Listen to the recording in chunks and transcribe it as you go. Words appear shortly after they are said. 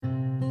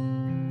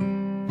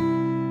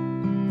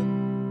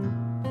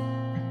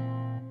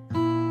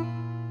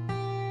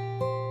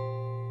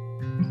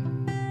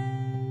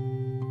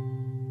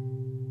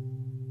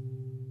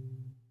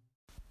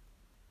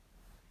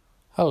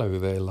Hello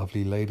there,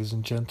 lovely ladies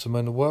and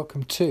gentlemen.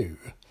 Welcome to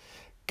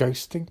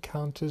Ghost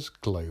Encounters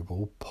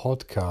Global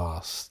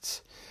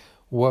Podcasts.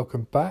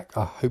 Welcome back.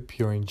 I hope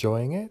you're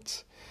enjoying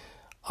it.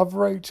 I've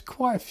wrote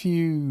quite a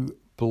few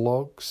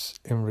blogs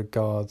in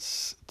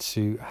regards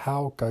to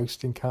how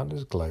Ghost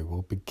Encounters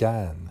Global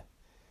began.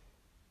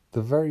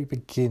 The very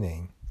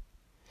beginning.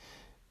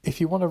 If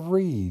you want to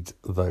read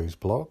those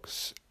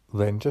blogs,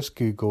 then just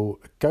Google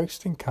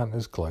Ghost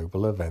Encounters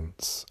Global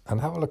Events and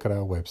have a look at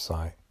our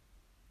website.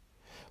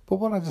 But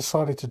what I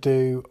decided to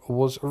do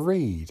was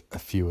read a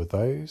few of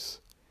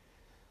those.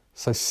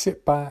 So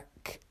sit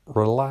back,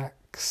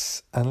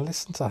 relax, and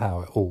listen to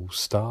how it all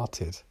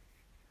started.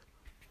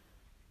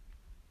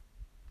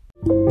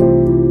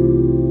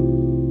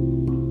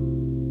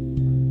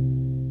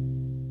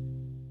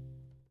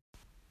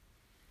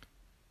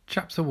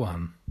 Chapter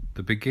 1.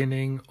 The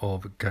beginning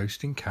of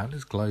Ghost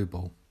Encounters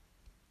Global.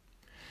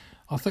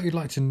 I thought you'd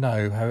like to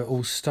know how it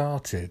all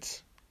started.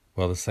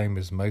 Well, the same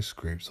as most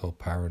groups or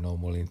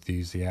paranormal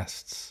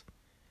enthusiasts.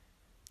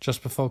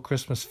 Just before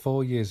Christmas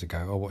 4 years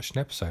ago, I watched an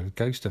episode of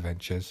Ghost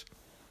Adventures.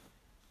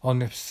 On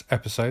this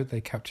episode, they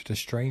captured a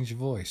strange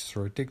voice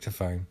through a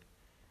dictaphone.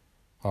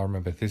 I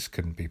remember this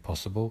couldn't be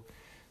possible,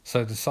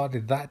 so I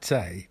decided that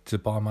day to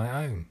buy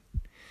my own.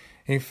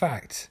 In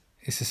fact,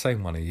 it's the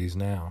same one I use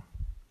now.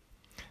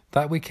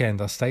 That weekend,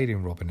 I stayed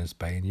in Robiners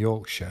Bay in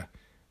Yorkshire,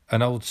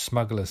 an old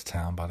smuggler's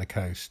town by the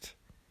coast.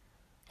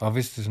 I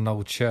visited an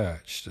old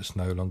church that's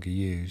no longer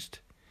used.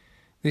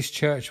 This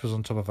church was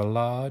on top of a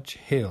large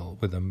hill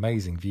with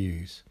amazing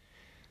views.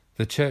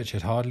 The church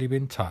had hardly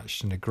been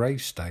touched and the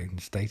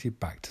gravestones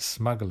dated back to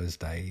smugglers'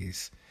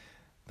 days.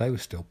 They were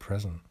still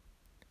present.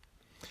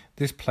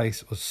 This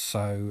place was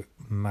so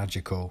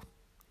magical.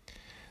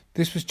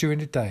 This was during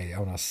the day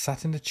when I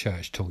sat in the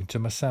church talking to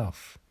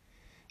myself.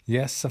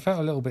 Yes, I felt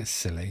a little bit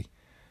silly,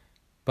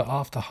 but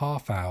after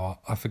half hour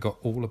I forgot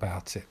all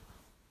about it.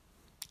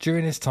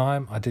 During this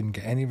time, I didn't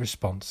get any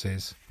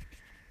responses,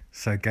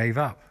 so gave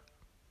up.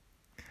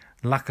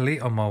 Luckily,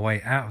 on my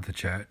way out of the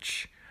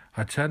church,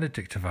 I turned the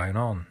dictaphone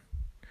on.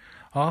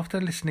 After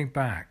listening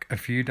back a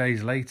few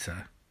days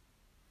later,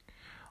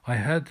 I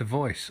heard the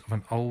voice of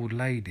an old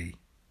lady,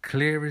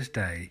 clear as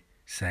day,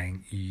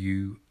 saying,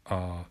 "You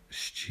are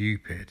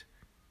stupid."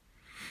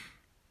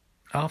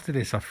 After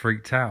this, I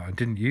freaked out and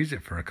didn't use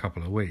it for a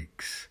couple of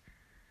weeks.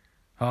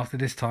 After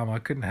this time, I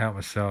couldn't help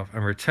myself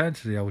and returned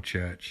to the old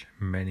church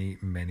many,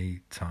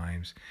 many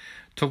times,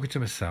 talking to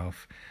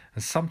myself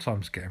and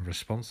sometimes getting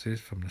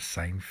responses from the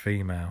same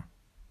female.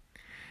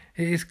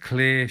 It is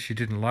clear she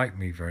didn't like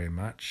me very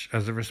much,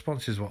 as the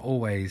responses were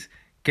always,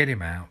 "Get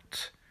him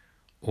out,"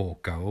 or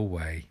 "Go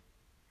away."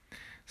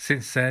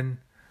 Since then,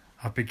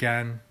 I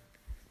began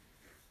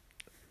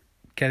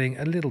getting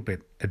a little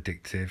bit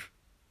addictive,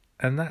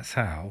 and that's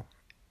how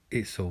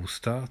it's all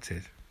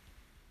started.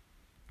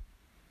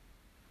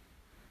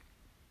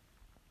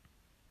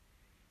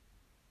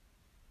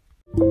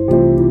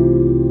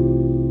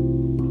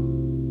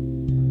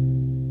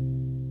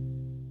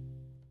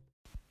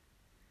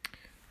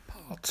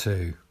 Part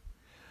 2.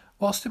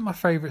 Whilst in my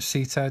favourite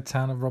seaside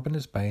town of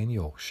Robiners Bay in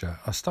Yorkshire,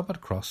 I stumbled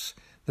across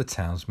the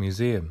town's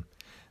museum.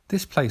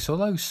 This place,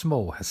 although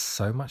small, has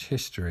so much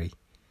history.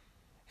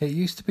 It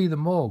used to be the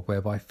morgue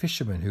whereby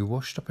fishermen who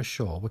washed up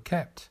ashore were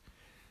kept.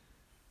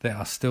 There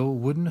are still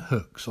wooden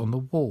hooks on the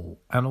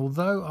wall, and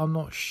although I'm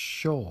not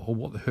sure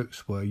what the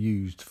hooks were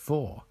used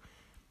for,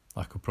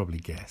 I could probably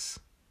guess.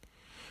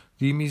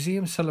 The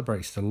museum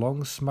celebrates the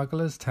long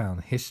smuggler's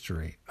town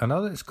history, and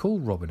although it's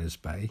called Robiners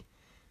Bay,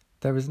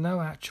 there is no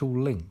actual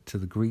link to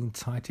the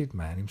green-tighted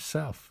man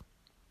himself.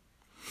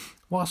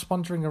 Whilst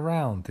wandering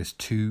around this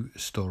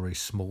 2-storey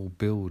small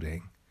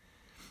building,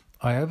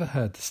 I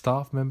overheard the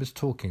staff members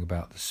talking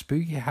about the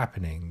spooky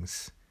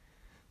happenings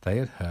they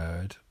had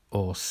heard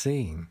or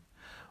seen.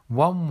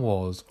 One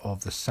was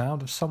of the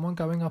sound of someone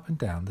going up and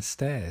down the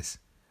stairs.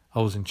 I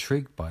was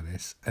intrigued by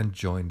this and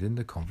joined in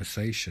the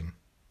conversation.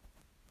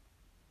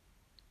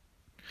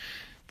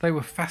 They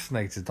were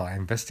fascinated that I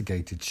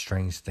investigated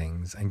strange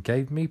things and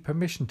gave me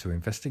permission to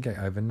investigate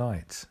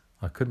overnight.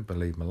 I couldn't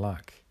believe my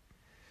luck.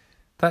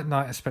 That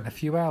night I spent a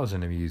few hours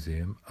in the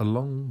museum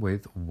along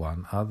with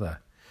one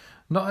other.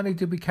 Not only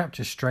did we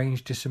capture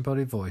strange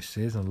disembodied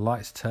voices and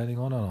lights turning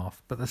on and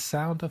off, but the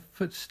sound of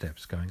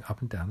footsteps going up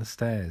and down the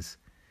stairs.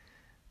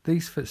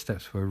 These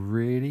footsteps were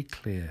really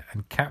clear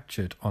and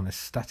captured on a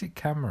static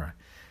camera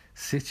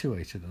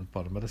situated at the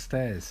bottom of the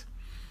stairs.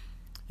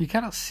 You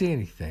cannot see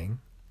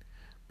anything,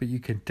 but you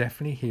can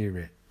definitely hear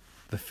it.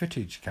 The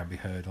footage can be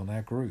heard on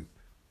our group.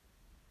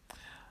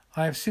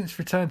 I have since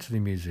returned to the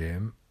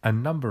museum a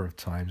number of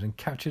times and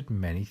captured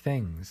many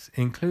things,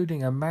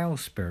 including a male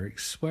spirit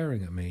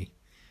swearing at me.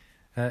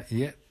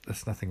 Yet,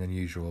 there's nothing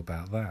unusual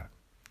about that.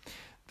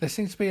 There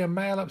seems to be a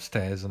male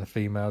upstairs and a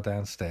female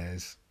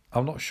downstairs.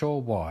 I'm not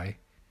sure why,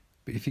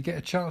 but if you get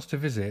a chance to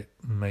visit,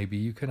 maybe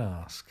you can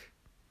ask.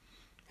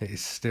 It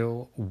is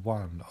still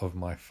one of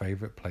my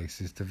favourite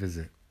places to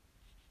visit.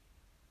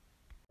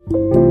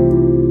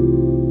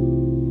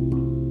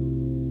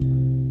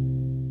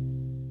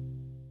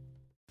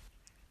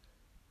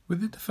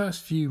 Within the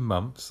first few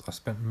months, I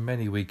spent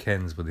many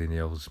weekends within the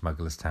old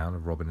smugglers' town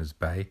of Robiners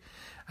Bay,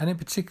 and in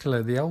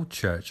particular the old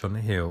church on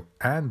the hill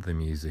and the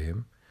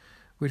museum,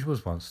 which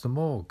was once the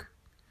morgue.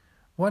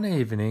 One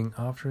evening,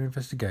 after an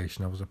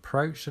investigation, I was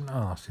approached and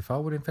asked if I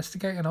would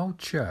investigate an old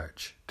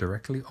church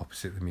directly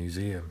opposite the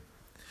museum.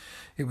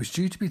 It was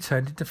due to be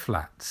turned into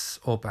flats,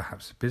 or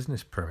perhaps a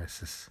business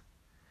premises.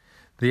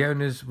 The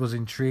owners was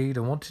intrigued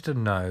and wanted to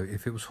know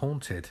if it was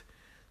haunted,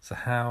 so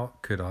how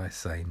could I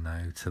say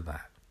no to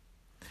that?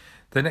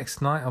 The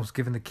next night I was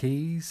given the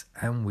keys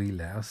and we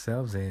let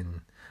ourselves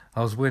in.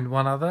 I was with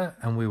one other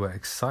and we were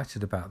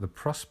excited about the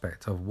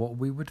prospect of what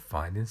we would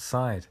find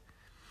inside.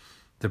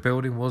 The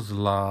building was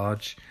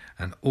large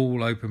and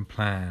all open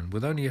plan,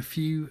 with only a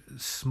few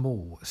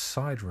small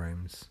side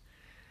rooms.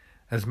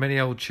 As many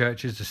old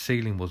churches, the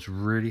ceiling was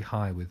really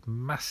high with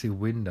massive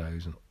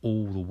windows on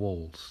all the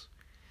walls.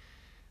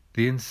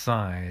 The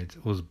inside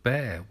was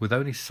bare, with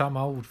only some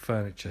old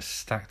furniture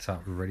stacked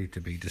up ready to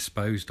be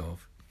disposed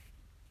of.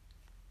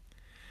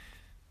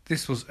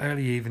 This was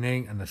early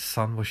evening and the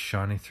sun was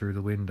shining through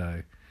the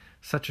window.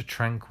 Such a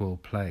tranquil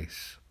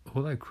place,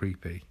 although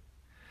creepy.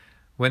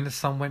 When the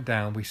sun went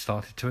down, we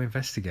started to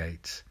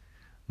investigate.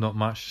 Not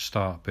much to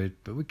start with,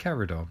 but we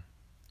carried on.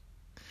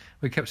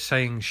 We kept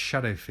saying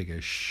shadow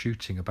figures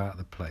shooting about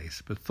the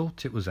place, but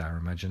thought it was our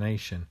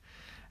imagination,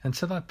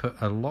 until I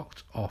put a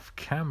locked-off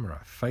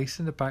camera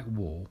facing the back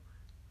wall.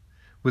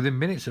 Within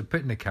minutes of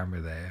putting the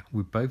camera there,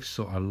 we both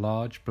saw a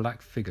large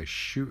black figure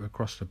shoot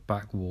across the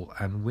back wall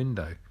and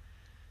window.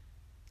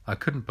 I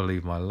couldn't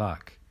believe my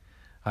luck.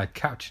 I had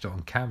captured it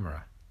on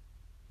camera.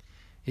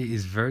 It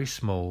is very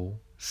small,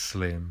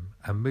 slim,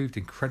 and moved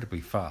incredibly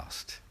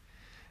fast.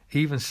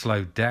 Even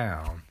slowed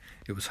down,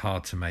 it was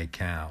hard to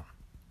make out.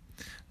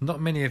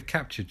 Not many have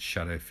captured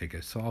shadow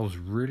figures, so I was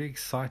really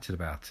excited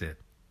about it.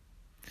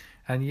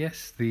 And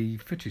yes, the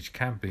footage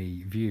can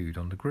be viewed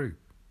on the group.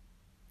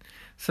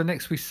 So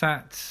next we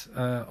sat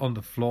on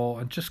the floor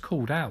and just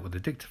called out with the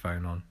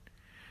dictaphone on.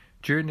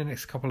 During the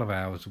next couple of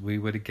hours, we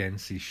would again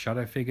see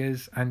shadow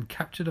figures and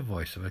capture the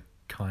voice of a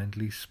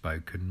kindly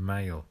spoken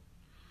male.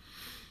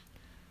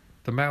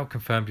 The male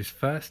confirmed his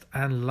first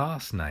and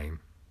last name,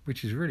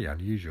 which is really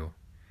unusual.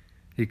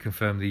 He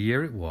confirmed the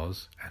year it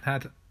was and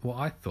had what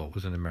I thought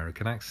was an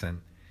American accent.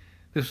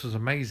 This was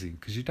amazing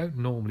because you don't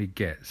normally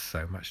get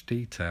so much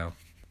detail.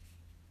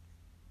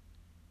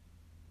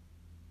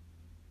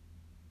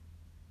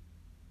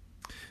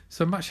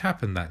 So much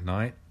happened that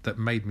night that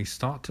made me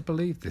start to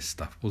believe this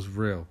stuff was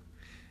real.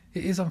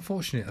 It is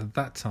unfortunate at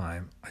that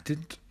time I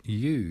didn't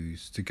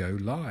use to go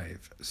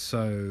live,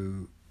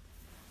 so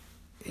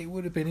it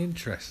would have been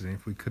interesting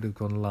if we could have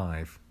gone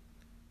live.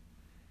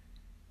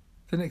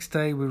 The next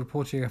day we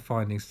reported our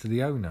findings to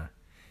the owner.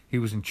 He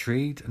was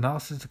intrigued and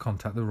asked us to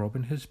contact the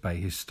Robiners Bay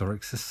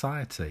Historic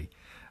Society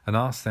and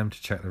asked them to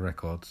check the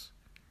records.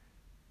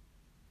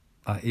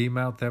 I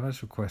emailed them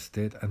as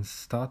requested and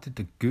started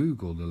to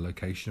Google the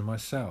location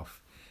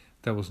myself.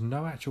 There was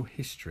no actual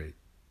history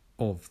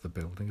of the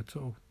building at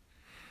all.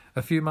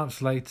 A few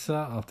months later,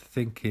 after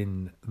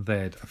thinking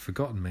they'd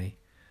forgotten me,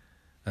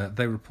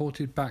 they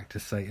reported back to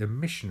say a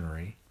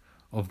missionary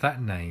of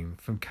that name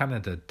from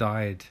Canada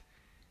died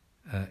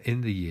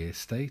in the year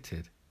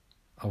stated.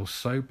 I was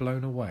so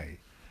blown away.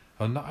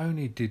 And not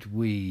only did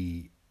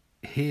we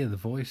hear the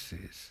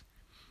voices,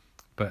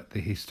 but the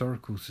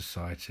Historical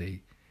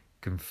Society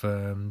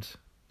confirmed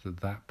that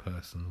that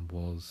person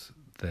was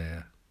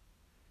there.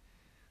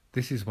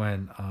 This is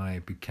when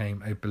I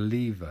became a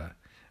believer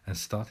and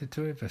started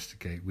to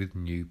investigate with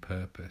new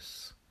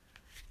purpose.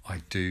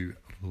 I do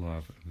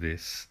love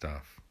this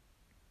stuff.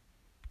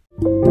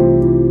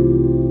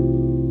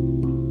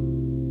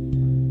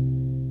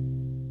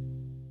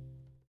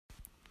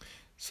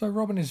 So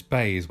Robiners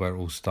Bay is where it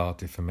all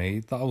started for me.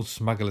 The old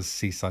smuggler's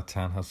seaside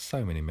town has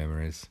so many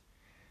memories.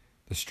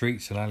 The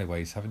streets and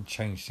alleyways haven't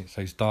changed since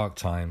those dark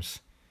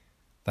times.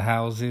 The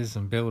houses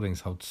and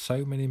buildings hold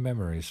so many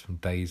memories from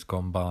days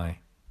gone by.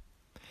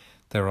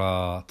 There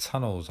are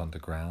tunnels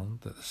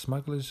underground that the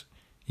smugglers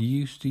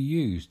used to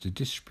use to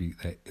distribute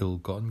their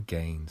ill-gotten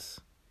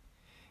gains.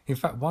 In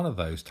fact, one of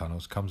those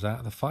tunnels comes out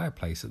of the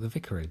fireplace at the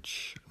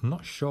vicarage. I'm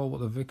not sure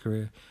what the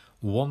vicar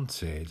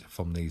wanted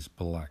from these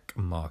black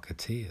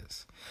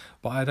marketeers,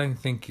 but I don't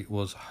think it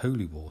was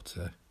holy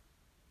water.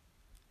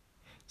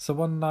 So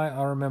one night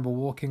I remember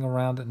walking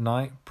around at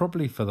night,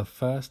 probably for the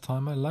first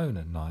time alone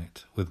at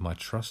night, with my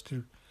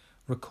trusted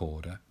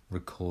recorder,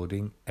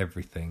 recording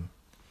everything.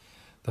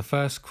 The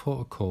first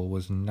quarter call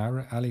was a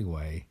narrow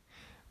alleyway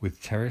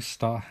with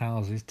terrace-style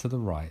houses to the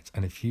right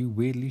and a few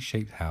weirdly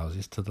shaped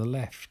houses to the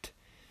left.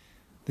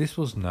 This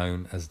was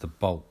known as the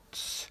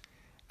Bolts,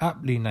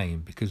 aptly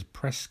named because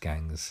press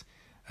gangs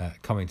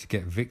coming to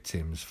get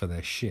victims for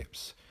their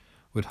ships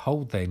would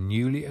hold their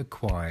newly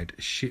acquired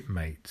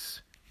shipmates.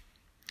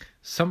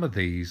 Some of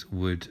these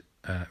would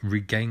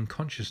regain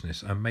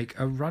consciousness and make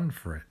a run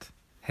for it,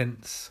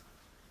 hence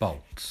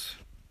Bolts.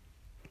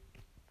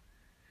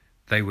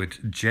 They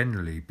would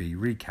generally be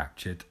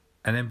recaptured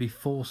and then be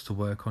forced to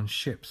work on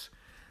ships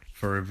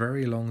for a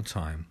very long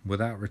time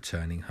without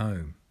returning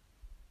home.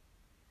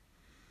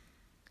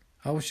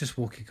 I was just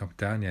walking up and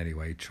down the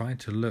alleyway trying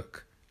not to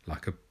look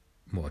like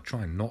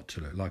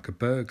a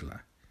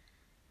burglar.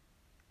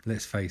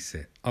 Let's face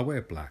it, I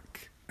wear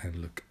black and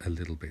look a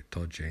little bit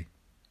dodgy.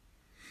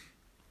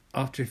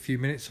 After a few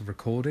minutes of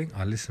recording,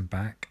 I listened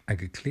back and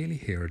could clearly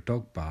hear a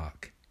dog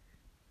bark.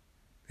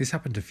 This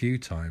happened a few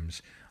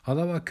times,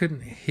 although I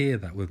couldn't hear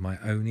that with my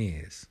own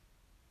ears.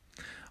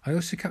 I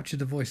also captured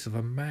the voice of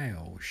a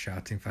male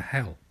shouting for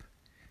help.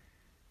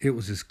 It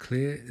was as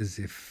clear as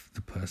if the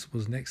person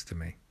was next to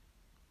me.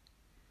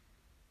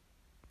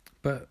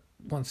 But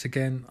once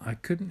again, I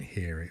couldn't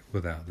hear it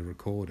without the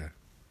recorder.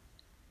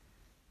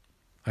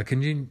 I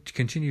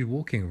continued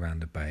walking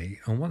around the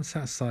bay, and once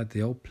outside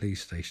the old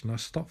police station, I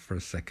stopped for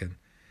a second.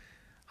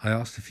 I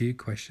asked a few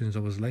questions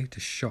and was later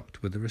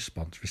shocked with the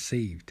response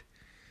received.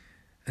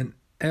 An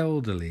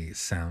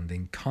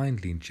elderly-sounding,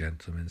 kindly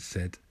gentleman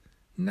said,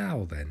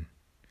 "Now then."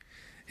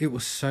 It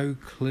was so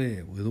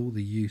clear with all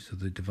the use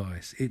of the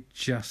device, it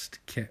just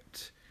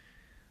kept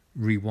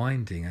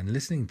rewinding and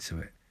listening to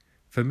it.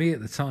 For me at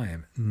the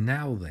time,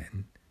 "now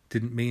then"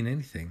 didn't mean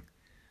anything.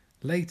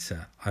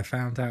 Later, I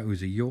found out it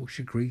was a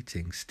Yorkshire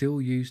greeting still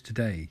used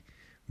today,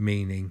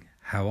 meaning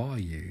 "how are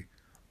you?"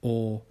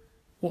 or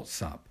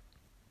 "what's up?"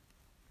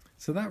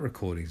 So that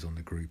recording's on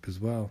the group as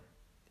well.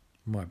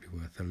 Might be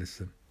worth a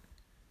listen.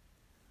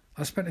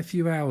 I spent a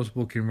few hours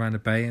walking around the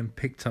bay and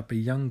picked up a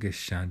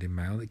youngish sounding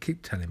male that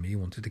kept telling me he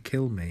wanted to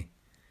kill me.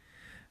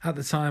 At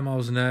the time I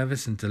was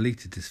nervous and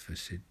deleted this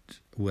footage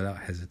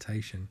without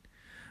hesitation.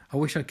 I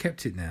wish I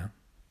kept it now.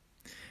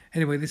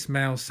 Anyway, this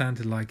male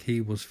sounded like he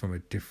was from a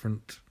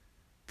different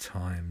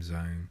time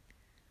zone.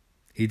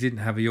 He didn't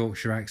have a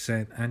Yorkshire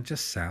accent and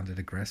just sounded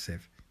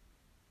aggressive.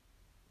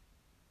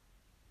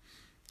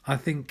 I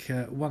think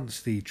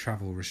once the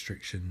travel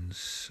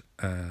restrictions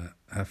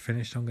are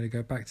finished, I'm going to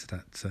go back to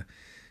that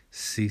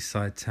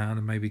seaside town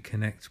and maybe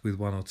connect with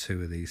one or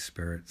two of these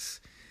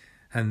spirits.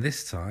 And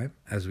this time,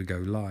 as we go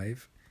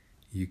live,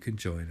 you can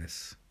join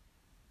us.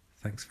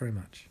 Thanks very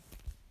much.